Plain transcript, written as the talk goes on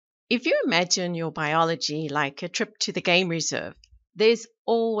If you imagine your biology like a trip to the game reserve, there's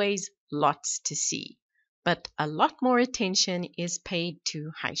always lots to see. But a lot more attention is paid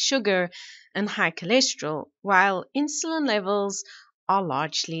to high sugar and high cholesterol, while insulin levels are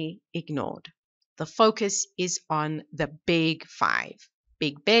largely ignored. The focus is on the big five: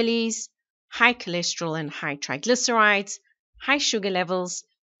 big bellies, high cholesterol and high triglycerides, high sugar levels,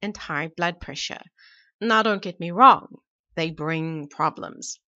 and high blood pressure. Now, don't get me wrong, they bring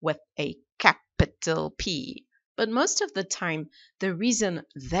problems with a capital P. But most of the time, the reason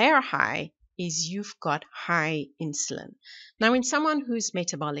they're high is you've got high insulin. Now, in someone who's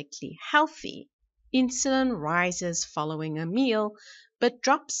metabolically healthy, insulin rises following a meal, but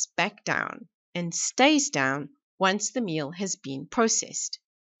drops back down and stays down once the meal has been processed.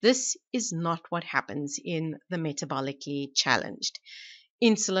 This is not what happens in the metabolically challenged.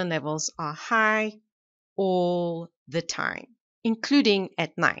 Insulin levels are high all the time, including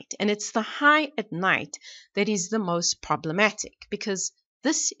at night. And it's the high at night that is the most problematic, because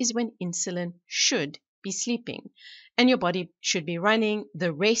this is when insulin should be sleeping and your body should be running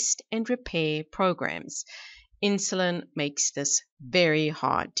the rest and repair programs. Insulin makes this very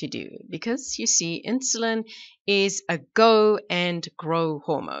hard to do because, you see, insulin is a go and grow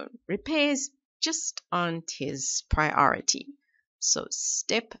hormone. Repairs just aren't his priority. So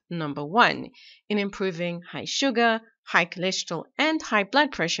step number 1 in improving high sugar, high cholesterol, and high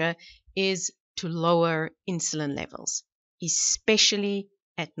blood pressure is to lower insulin levels, especially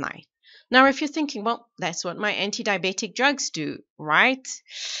at night. Now, if you're thinking, well, that's what my anti-diabetic drugs do, right?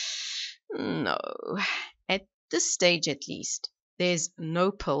 No. At this stage, at least, there's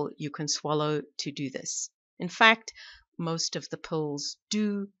no pill you can swallow to do this. In fact, most of the pills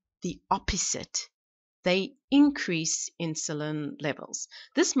do the opposite. They increase insulin levels.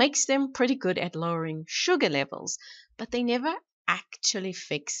 This makes them pretty good at lowering sugar levels, but they never actually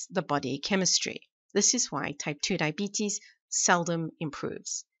fix the body chemistry. This is why type 2 diabetes seldom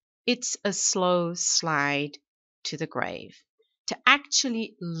improves. It's a slow slide to the grave. To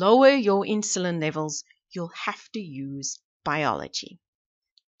actually lower your insulin levels, you'll have to use biology.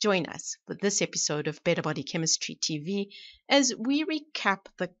 Join us for this episode of Better Body Chemistry TV as we recap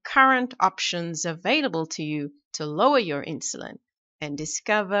the current options available to you to lower your insulin and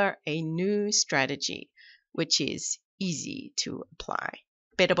discover a new strategy which is easy to apply.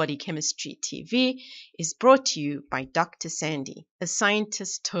 Better Body Chemistry TV is brought to you by Dr. Sandy, a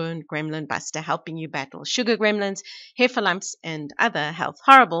scientist turned gremlin buster, helping you battle sugar gremlins, heifer lumps, and other health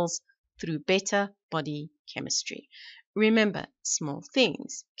horribles through better body chemistry. Remember, small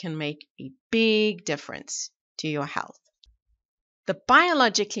things can make a big difference to your health. The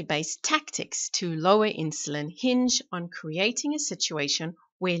biologically based tactics to lower insulin hinge on creating a situation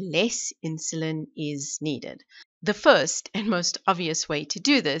where less insulin is needed. The first and most obvious way to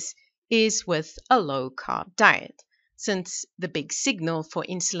do this is with a low-carb diet, since the big signal for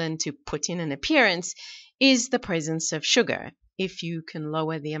insulin to put in an appearance is the presence of sugar. If you can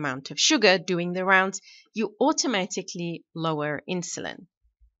lower the amount of sugar doing the rounds, you automatically lower insulin.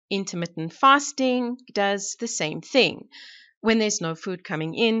 Intermittent fasting does the same thing. When there's no food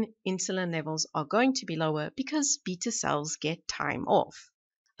coming in, insulin levels are going to be lower because beta cells get time off.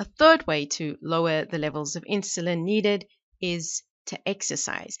 A third way to lower the levels of insulin needed is to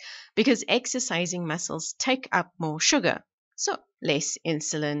exercise, because exercising muscles take up more sugar, so less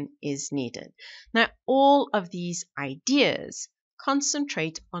insulin is needed. Now, all of these ideas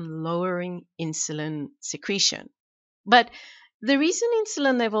concentrate on lowering insulin secretion. But the reason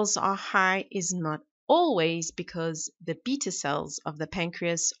insulin levels are high is not always because the beta cells of the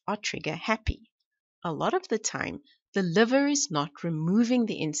pancreas are trigger happy. A lot of the time, the liver is not removing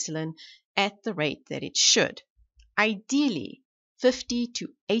the insulin at the rate that it should. Ideally, 50 to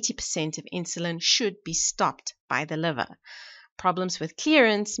 80% of insulin should be stopped by the liver. Problems with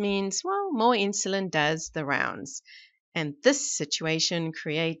clearance means, well, more insulin does the rounds. And this situation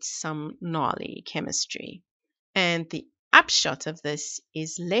creates some gnarly chemistry. And the upshot of this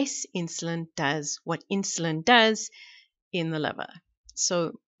is less insulin does what insulin does in the liver.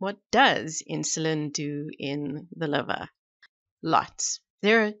 So what does insulin do in the liver? Lots.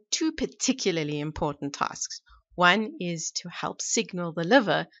 There are two particularly important tasks. One is to help signal the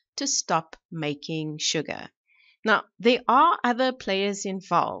liver to stop making sugar. Now, there are other players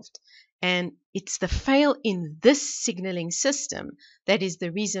involved, and it's the fail in this signaling system that is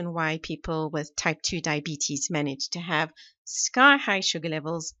the reason why people with type 2 diabetes manage to have sky-high sugar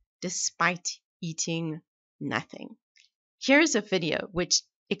levels despite eating nothing. Here's a video which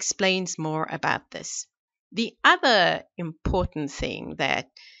explains more about this. The other important thing that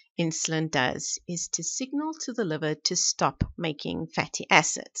insulin does is to signal to the liver to stop making fatty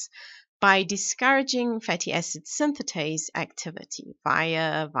acids by discouraging fatty acid synthetase activity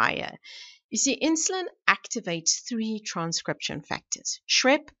via. You see, insulin activates three transcription factors: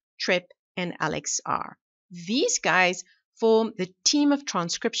 SHREP, TREP, and LXR. These guys form the team of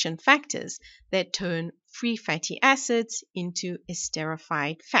transcription factors that turn free fatty acids into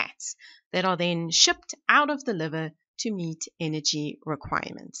esterified fats that are then shipped out of the liver to meet energy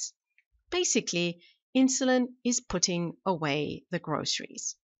requirements. Basically, insulin is putting away the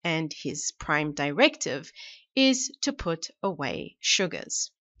groceries, and his prime directive is to put away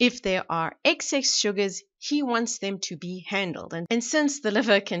sugars. If there are excess sugars, he wants them to be handled. And since the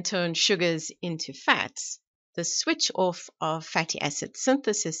liver can turn sugars into fats, the switch off of fatty acid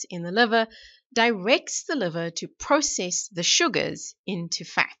synthesis in the liver directs the liver to process the sugars into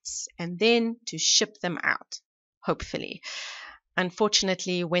fats and then to ship them out, hopefully.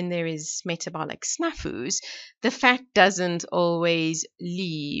 Unfortunately, when there is metabolic snafus, the fat doesn't always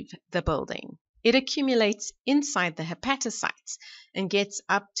leave the building. It accumulates inside the hepatocytes and gets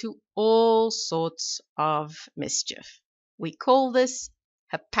up to all sorts of mischief. We call this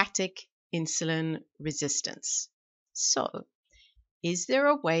hepatic insulin resistance. So, is there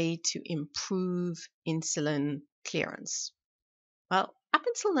a way to improve insulin clearance? Well, up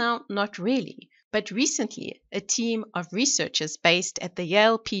until now, not really. But recently, a team of researchers based at the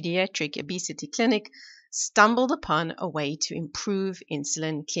Yale Pediatric Obesity Clinic stumbled upon a way to improve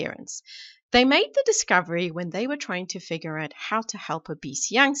insulin clearance. They made the discovery when they were trying to figure out how to help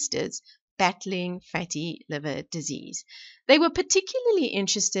obese youngsters battling fatty liver disease. They were particularly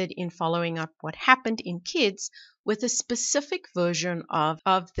interested in following up what happened in kids with a specific version of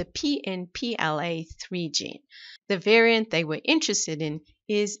the PNPLA3 gene. The variant they were interested in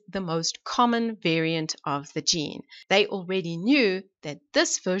is the most common variant of the gene. They already knew that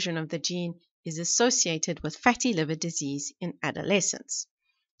this version of the gene is associated with fatty liver disease in adolescents.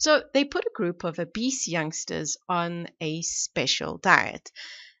 So they put a group of obese youngsters on a special diet.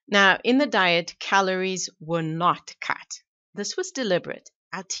 Now, in the diet, calories were not cut. This was deliberate.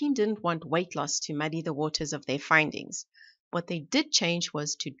 Our team didn't want weight loss to muddy the waters of their findings. What they did change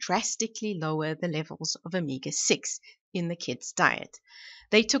was to drastically lower the levels of omega-6 in the kids' diet.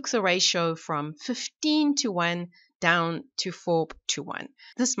 They took the ratio from 15:1 down to 4:1.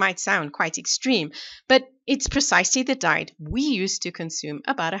 This might sound quite extreme, but it's precisely the diet we used to consume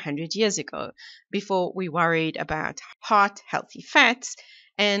about 100 years ago, before we worried about heart-healthy fats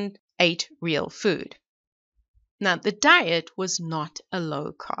and ate real food. Now, the diet was not a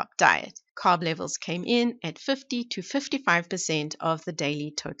low-carb diet. Carb levels came in at 50 to 55% of the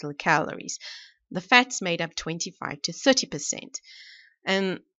daily total calories. The fats made up 25 to 30%.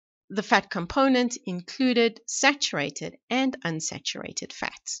 And the fat component included saturated and unsaturated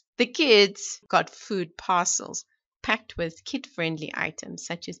fats. The kids got food parcels packed with kid-friendly items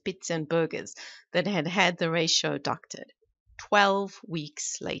such as pizza and burgers that had had the ratio doctored. 12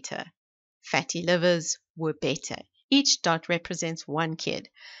 weeks later, fatty livers were better. Each dot represents one kid.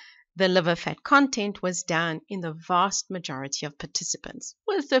 The liver fat content was down in the vast majority of participants,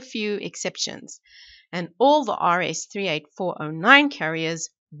 with a few exceptions. And all the RS38409 carriers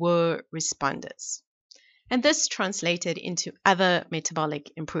were responders. And this translated into other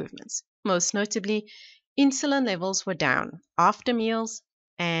metabolic improvements. Most notably, insulin levels were down after meals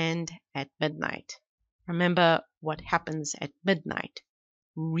and at midnight. Remember, what happens at midnight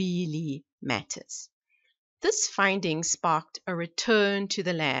really matters. This finding sparked a return to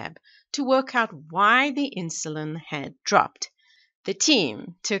the lab to work out why the insulin had dropped. The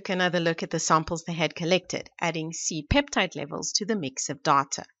team took another look at the samples they had collected, adding C-peptide levels to the mix of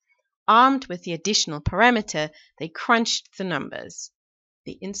data. Armed with the additional parameter, they crunched the numbers.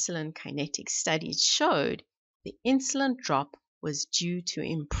 The insulin kinetic studies showed the insulin drop was due to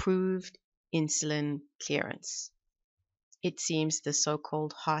improved insulin clearance. It seems the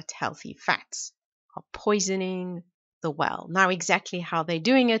so-called heart-healthy fats are poisoning the well. Now, exactly how they're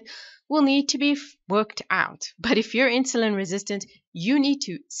doing it will need to be worked out. But if you're insulin resistant, you need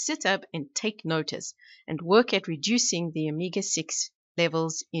to sit up and take notice and work at reducing the omega-6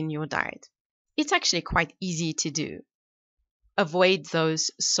 levels in your diet. It's actually quite easy to do. Avoid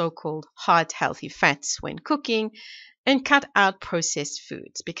those so-called heart-healthy fats when cooking and cut out processed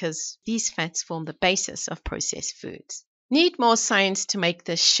foods because these fats form the basis of processed foods. Need more science to make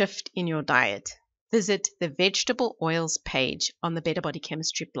this shift in your diet? Visit the vegetable oils page on the Better Body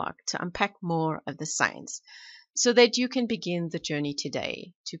Chemistry blog to unpack more of the science so that you can begin the journey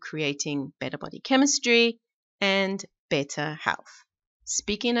today to creating better body chemistry and better health.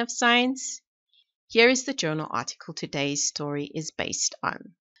 Speaking of science, here is the journal article today's story is based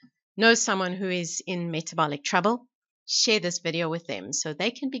on. Know someone who is in metabolic trouble? Share this video with them so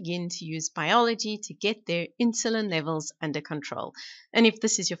they can begin to use biology to get their insulin levels under control. And if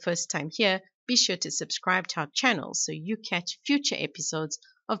this is your first time here, be sure to subscribe to our channel so you catch future episodes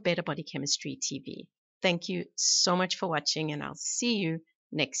of Better Body Chemistry TV. Thank you so much for watching, and I'll see you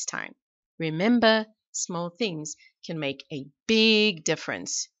next time. Remember, small things can make a big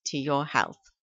difference to your health.